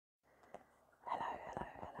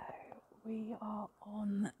we are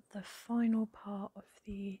on the final part of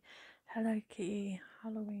the Hello Kitty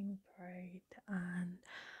Halloween parade, and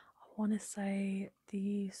I want to say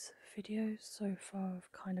these videos so far have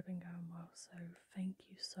kind of been going well, so thank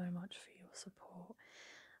you so much for your support.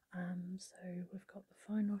 So we've got the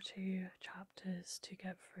final two chapters to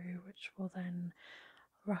get through, which will then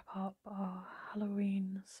wrap up our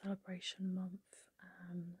Halloween celebration month.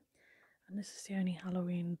 And this is the only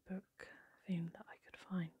Halloween book theme that I could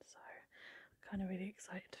find, so I'm kind of really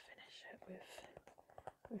excited to finish it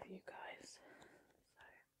with you guys.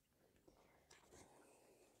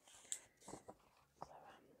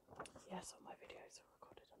 Yes, all my videos are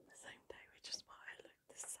recorded on the same day, which is why I look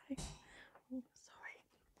the same. Oh, sorry,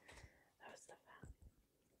 that was the fan.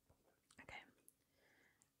 Okay,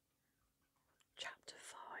 chapter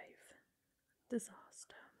 5,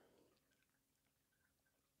 Disaster.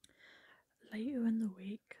 Later in the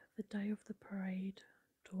week, the day of the parade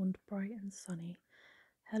dawned bright and sunny.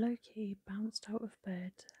 Hello Kitty bounced out of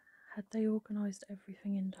bed. Had they organised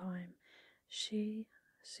everything in time? She,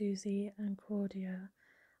 Susie, and Claudia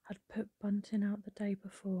had put Bunting out the day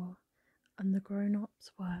before, and the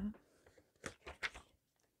grown-ups were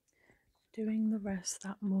doing the rest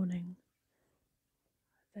that morning.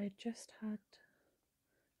 They just had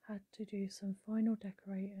to do some final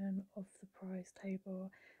decorating of the prize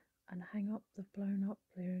table and hang up the blown-up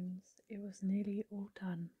balloons. It was nearly all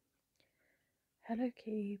done. Hello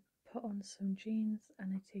Kitty put on some jeans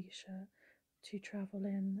and a t-shirt to travel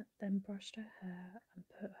in, then brushed her hair and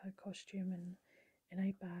put her costume in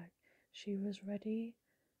a bag. She was ready.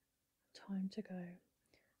 Time to go.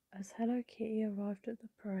 As Hello Kitty arrived at the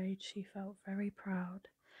parade, she felt very proud.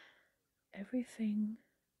 Everything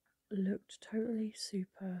looked totally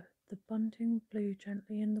super. The bunting blew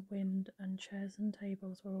gently in the wind and chairs and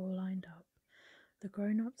tables were all lined up. The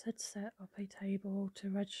grown-ups had set up a table to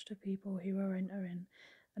register people who were entering,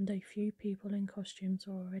 and a few people in costumes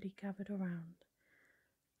were already gathered around.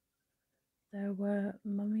 There were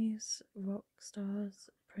mummies, rock stars,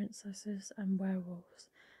 princesses, and werewolves.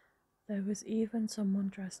 There was even someone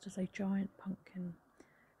dressed as a giant pumpkin.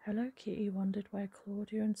 Hello Kitty wondered where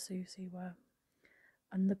Claudia and Susie were,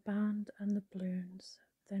 and the band and the balloons.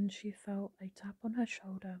 Then she felt a tap on her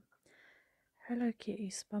shoulder. Hello Kitty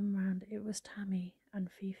spun round. It was Tammy and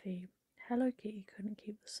Fifi. Hello Kitty couldn't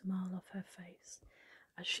keep the smile off her face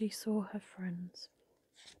as she saw her friends.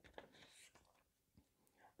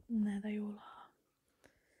 And there they all are.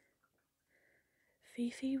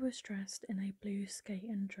 Fifi was dressed in a blue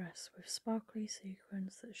skating dress with sparkly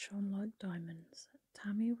sequins that shone like diamonds.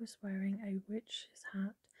 Tammy was wearing a witch's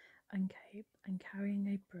hat and cape and carrying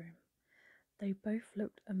a broom. They both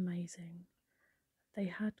looked amazing. They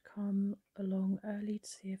had come along early to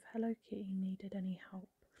see if Hello Kitty needed any help,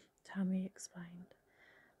 Tammy explained.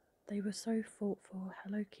 They were so thoughtful.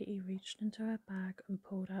 Hello Kitty reached into her bag and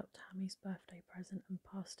pulled out Tammy's birthday present and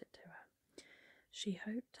passed it to her. She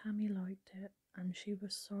hoped Tammy liked it, and she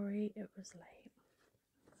was sorry it was late.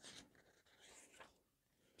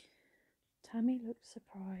 Tammy looked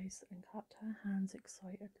surprised and clapped her hands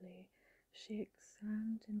excitedly. She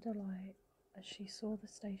exclaimed in delight as she saw the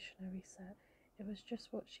stationery set. It was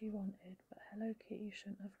just what she wanted, but Hello Kitty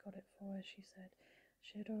shouldn't have got it for her, she said.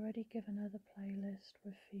 She had already given her the playlist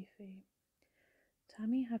with Fifi.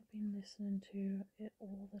 Tammy had been listening to it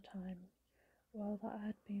all the time. Well, that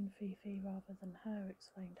had been Fifi rather than her,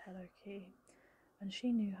 explained Hello Kitty, and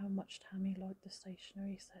she knew how much Tammy liked the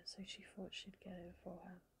stationery set, so she thought she'd get it for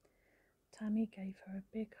her. Tammy gave her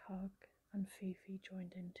a big hug, and Fifi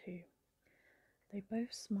joined in too. They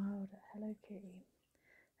both smiled at Hello Kitty.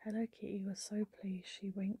 Hello Kitty was so pleased she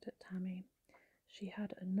winked at Tammy. She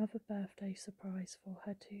had another birthday surprise for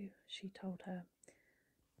her too, she told her.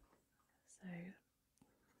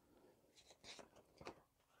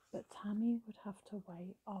 But Tammy would have to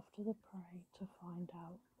wait after the parade to find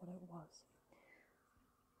out what it was.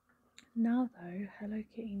 Now though, Hello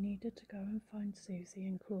Kitty needed to go and find Susie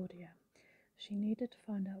and Claudia. She needed to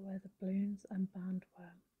find out where the balloons and band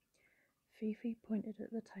were. Fifi pointed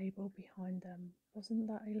at the table behind them. Wasn't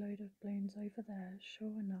that a load of balloons over there?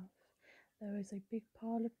 Sure enough, there was a big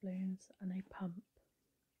pile of balloons and a pump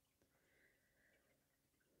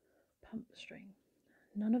string.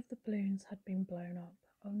 None of the balloons had been blown up.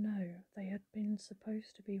 Oh no, they had been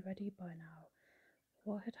supposed to be ready by now.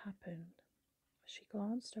 What had happened? She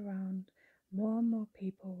glanced around. More and more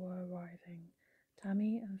people were arriving.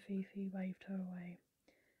 Tammy and Fifi waved her away.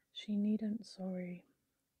 She needn't sorry.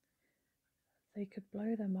 They could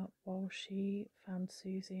blow them up while she found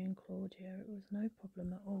Susie and Claudia. It was no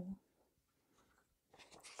problem at all.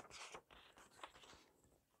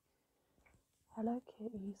 Hello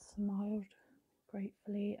Kitty smiled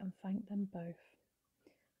gratefully and thanked them both.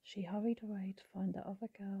 She hurried away to find the other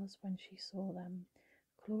girls when she saw them.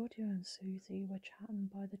 Claudia and Susie were chatting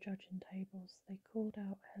by the judging tables. They called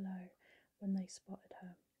out hello when they spotted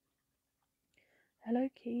her. Hello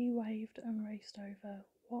Kitty waved and raced over.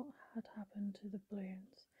 What had happened to the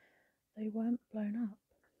balloons? They weren't blown up.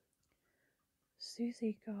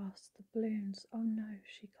 Susie gasped. The balloons. Oh no,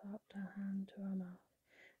 she clapped her hand to her mouth.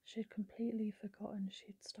 She had completely forgotten she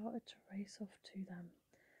had started to race off to them,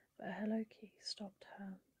 but Hello Kitty stopped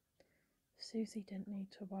her. Susie didn't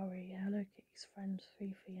need to worry. Hello Kitty's friends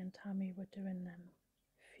Fifi and Tammy were doing them.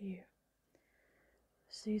 Phew.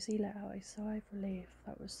 Susie let out a sigh of relief.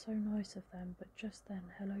 That was so nice of them, but just then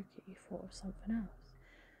Hello Kitty thought of something else.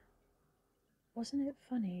 Wasn't it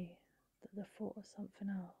funny that they thought of something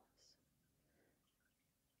else?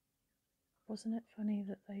 Wasn't it funny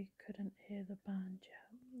that they couldn't hear the band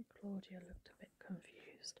yet? Claudia looked a bit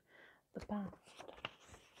confused. The band.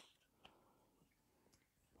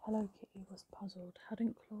 Hello Kitty was puzzled.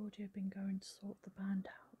 Hadn't Claudia been going to sort the band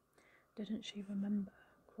out? Didn't she remember?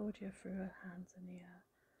 Claudia threw her hands in the air.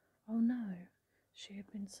 Oh no! She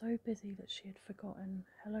had been so busy that she had forgotten.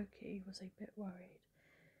 Hello Kitty was a bit worried.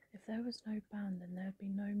 If there was no band, then there'd be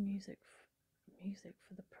no music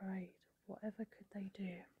for the parade. Whatever could they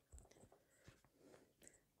do?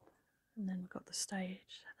 And then we got the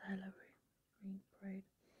stage, the Halloween parade.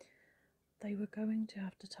 They were going to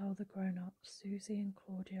have to tell the grown-ups. Susie and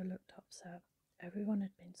Claudia looked upset. Everyone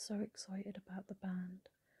had been so excited about the band.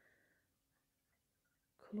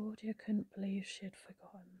 Claudia couldn't believe she had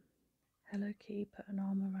forgotten. Hello Kitty put an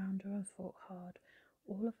arm around her and thought hard.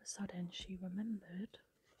 All of a sudden she remembered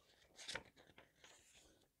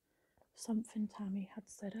something Tammy had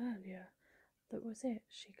said earlier. That was it.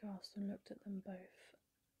 She gasped and looked at them both,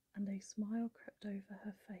 and a smile crept over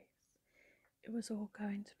her face. It was all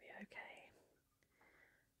going to be okay.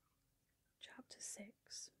 Chapter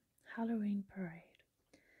 6. Halloween Parade.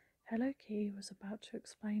 Hello Kitty was about to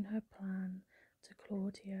explain her plan to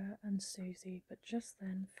Claudia and Susie, but just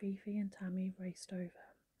then Fifi and Tammy raced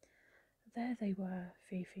over. There they were.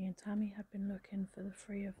 Fifi and Tammy had been looking for the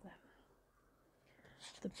three of them.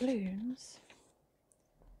 The balloons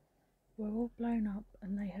were all blown up,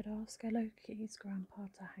 and they had asked Hello Kitty's grandpa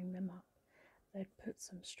to hang them up. They'd put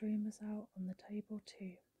some streamers out on the table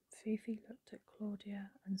too. Fifi looked at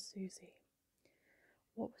Claudia and Susie.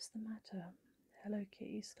 What was the matter? Hello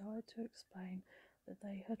Kitty started to explain that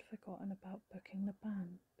they had forgotten about booking the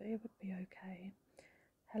band, but it would be okay.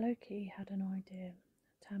 Hello Kitty had an idea.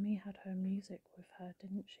 Tammy had her music with her,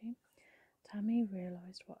 didn't she? Tammy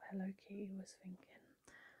realised what Hello Kitty was thinking.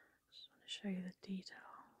 I just want to show you the detail.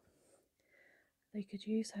 They could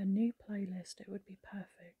use her new playlist, it would be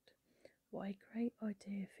perfect. What a great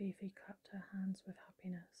idea, Fifi clapped her hands with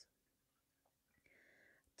happiness.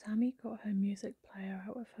 Tammy got her music player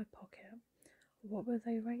out of her pocket. What were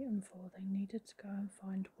they waiting for? They needed to go and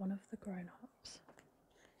find one of the grown-ups.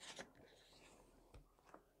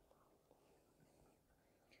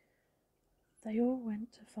 They all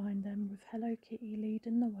went to find them with Hello Kitty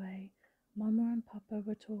leading the way. Mama and Papa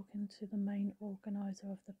were talking to the main organiser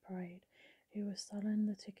of the parade, who was selling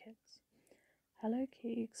the tickets. Hello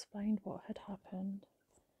Kitty explained what had happened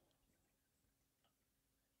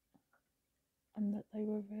and that they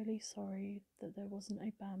were really sorry that there wasn't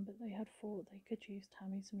a band, but they had thought they could use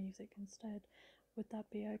Tammy's music instead. Would that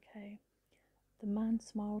be okay? The man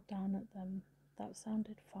smiled down at them. That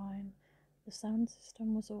sounded fine. The sound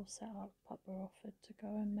system was all set up. Papa offered to go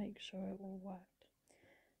and make sure it all worked.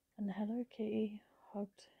 And Hello Kitty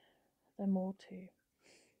hugged them all too.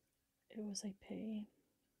 It was a pity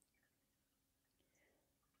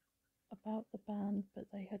about the band, but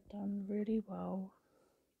they had done really well.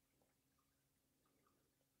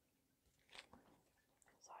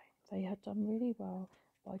 They had done really well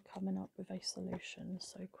by coming up with a solution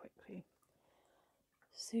so quickly.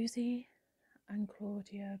 Susie and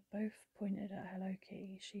Claudia both pointed at Hello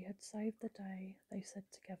Kitty. She had saved the day, they said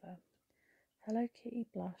together. Hello Kitty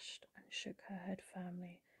blushed and shook her head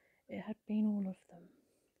firmly. It had been all of them.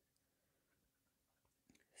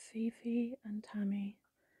 Fifi and Tammy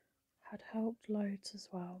had helped loads as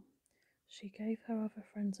well. She gave her other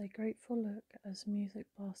friends a grateful look as music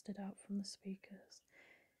blasted out from the speakers.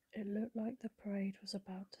 It looked like the parade was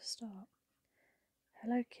about to start.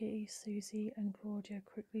 Hello Kitty, Susie and Claudia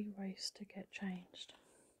quickly raced to get changed.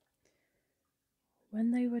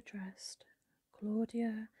 When they were dressed,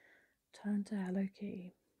 Claudia turned to Hello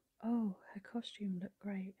Kitty. Oh, her costume looked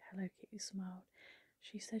great, Hello Kitty smiled.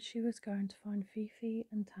 She said she was going to find Fifi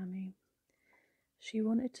and Tammy. She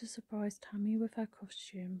wanted to surprise Tammy with her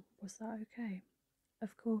costume. Was that okay?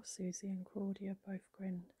 Of course, Susie and Claudia both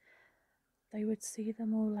grinned. They would see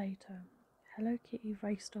them all later. Hello Kitty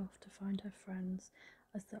raced off to find her friends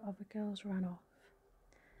as the other girls ran off.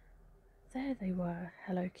 There they were.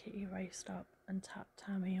 Hello Kitty raced up and tapped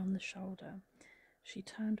Tammy on the shoulder. She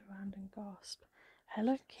turned around and gasped.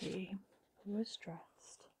 Hello Kitty was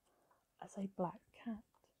dressed as a black cat,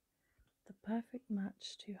 the perfect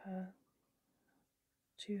match to her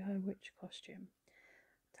witch costume.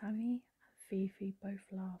 Tammy and Fifi both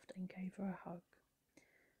laughed and gave her a hug.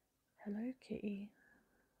 Hello Kitty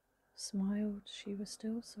smiled. She was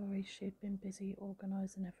still sorry she had been busy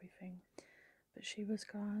organising everything, but she was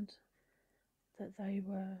glad that they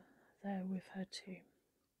were there with her too.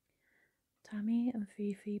 Tammy and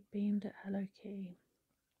Fifi beamed at Hello Kitty.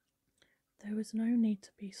 There was no need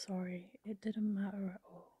to be sorry, it didn't matter at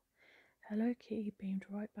all. Hello Kitty beamed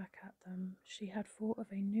right back at them. She had thought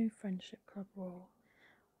of a new friendship club rule.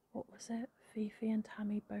 What was it? Fifi and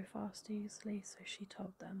Tammy both asked easily, so she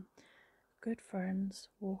told them. Good friends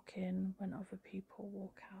walk in when other people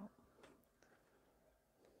walk out.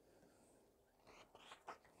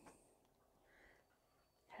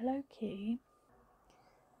 Hello Kitty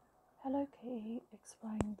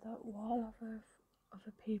explained that while other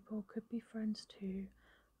people could be friends too,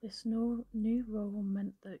 this new rule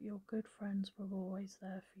meant that your good friends were always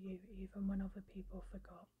there for you even when other people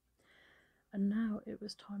forgot. And now it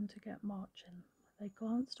was time to get marching. They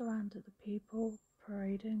glanced around at the people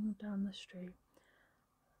parading down the street.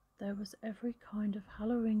 There was every kind of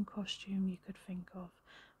Halloween costume you could think of,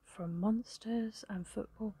 from monsters and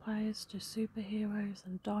football players to superheroes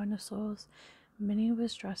and dinosaurs. Minnie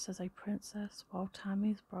was dressed as a princess, while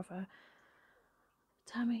Tammy's brother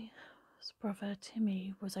Timmy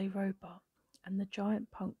was a robot, and the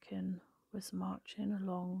giant pumpkin was marching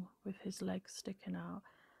along with his legs sticking out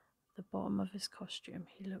the bottom of his costume.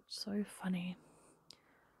 He looked so funny.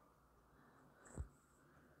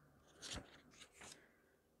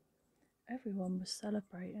 Everyone was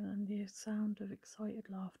celebrating, and the sound of excited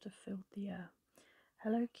laughter filled the air.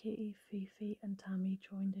 Hello Kitty, Fifi, and Tammy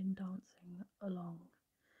joined in dancing along.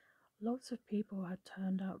 Lots of people had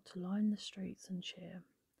turned out to line the streets and cheer.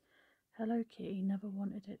 Hello Kitty never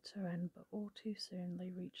wanted it to end, but all too soon they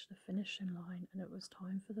reached the finishing line, and it was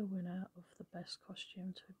time for the winner of the best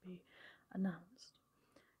costume to be announced.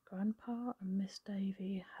 Grandpa and Miss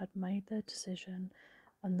Davy had made their decision,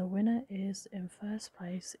 and the winner is, in first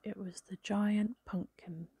place, it was the giant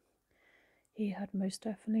pumpkin. He had most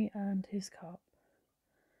definitely earned his cup.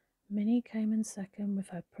 Minnie came in second with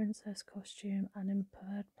her princess costume, and in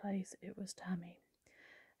third place it was Tammy.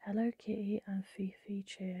 Hello Kitty and Fifi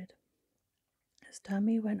cheered as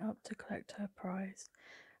Tammy went up to collect her prize,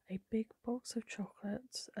 a big box of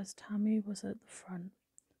chocolates, as Tammy was at the front.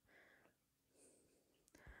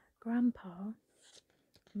 Grandpa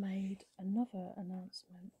made another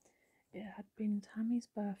announcement. It had been Tammy's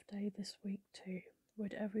birthday this week too.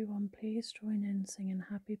 Would everyone please join in singing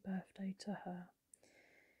happy birthday to her?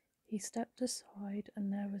 He stepped aside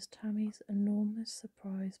and there was Tammy's enormous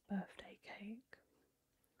surprise birthday cake.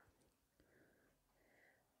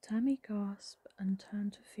 Tammy gasped and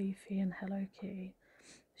turned to Fifi and Hello Kitty.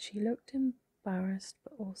 She looked embarrassed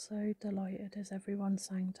but also delighted as everyone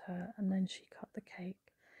sang to her, and then she cut the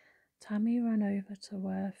cake. Tammy ran over to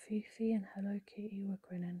where Fifi and Hello Kitty were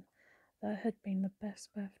grinning. That had been the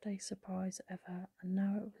best birthday surprise ever, and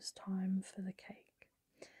now it was time for the cake.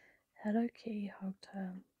 Hello Kitty hugged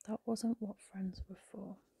her. That wasn't what friends were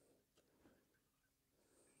for.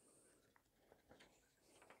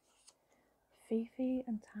 Fifi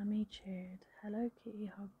and Tammy cheered. Hello Kitty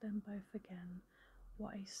hugged them both again.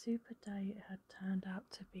 What a super day it had turned out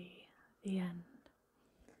to be. The end.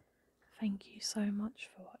 Thank you so much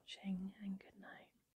for watching, and good night.